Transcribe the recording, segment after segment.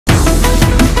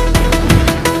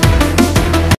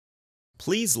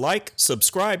Please like,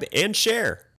 subscribe, and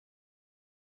share.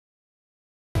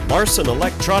 Larson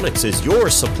Electronics is your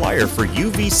supplier for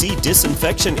UVC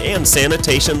disinfection and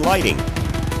sanitation lighting.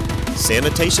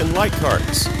 Sanitation light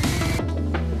carts.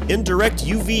 Indirect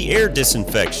UV air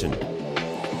disinfection.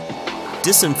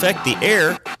 Disinfect the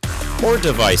air or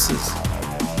devices.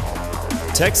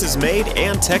 Texas made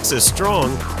and Texas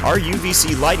strong, our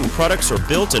UVC lighting products are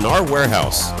built in our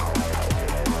warehouse.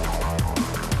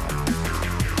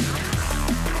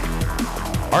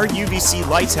 Our UVC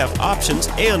lights have options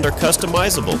and are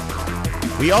customizable.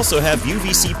 We also have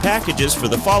UVC packages for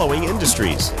the following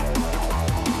industries: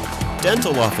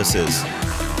 dental offices,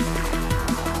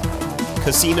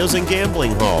 casinos and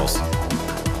gambling halls,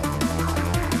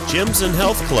 gyms and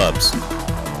health clubs,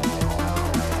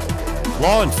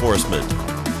 law enforcement,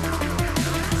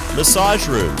 massage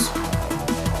rooms,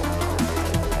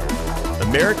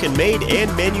 American-made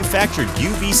and manufactured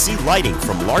UVC lighting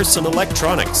from Larson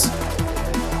Electronics.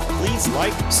 Please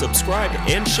like, subscribe,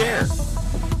 and share.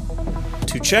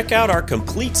 To check out our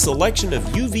complete selection of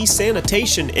UV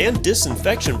sanitation and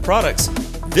disinfection products,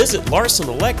 visit Larson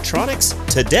Electronics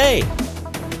today.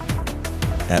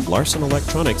 At Larson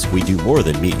Electronics, we do more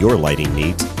than meet your lighting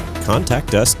needs.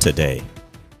 Contact us today.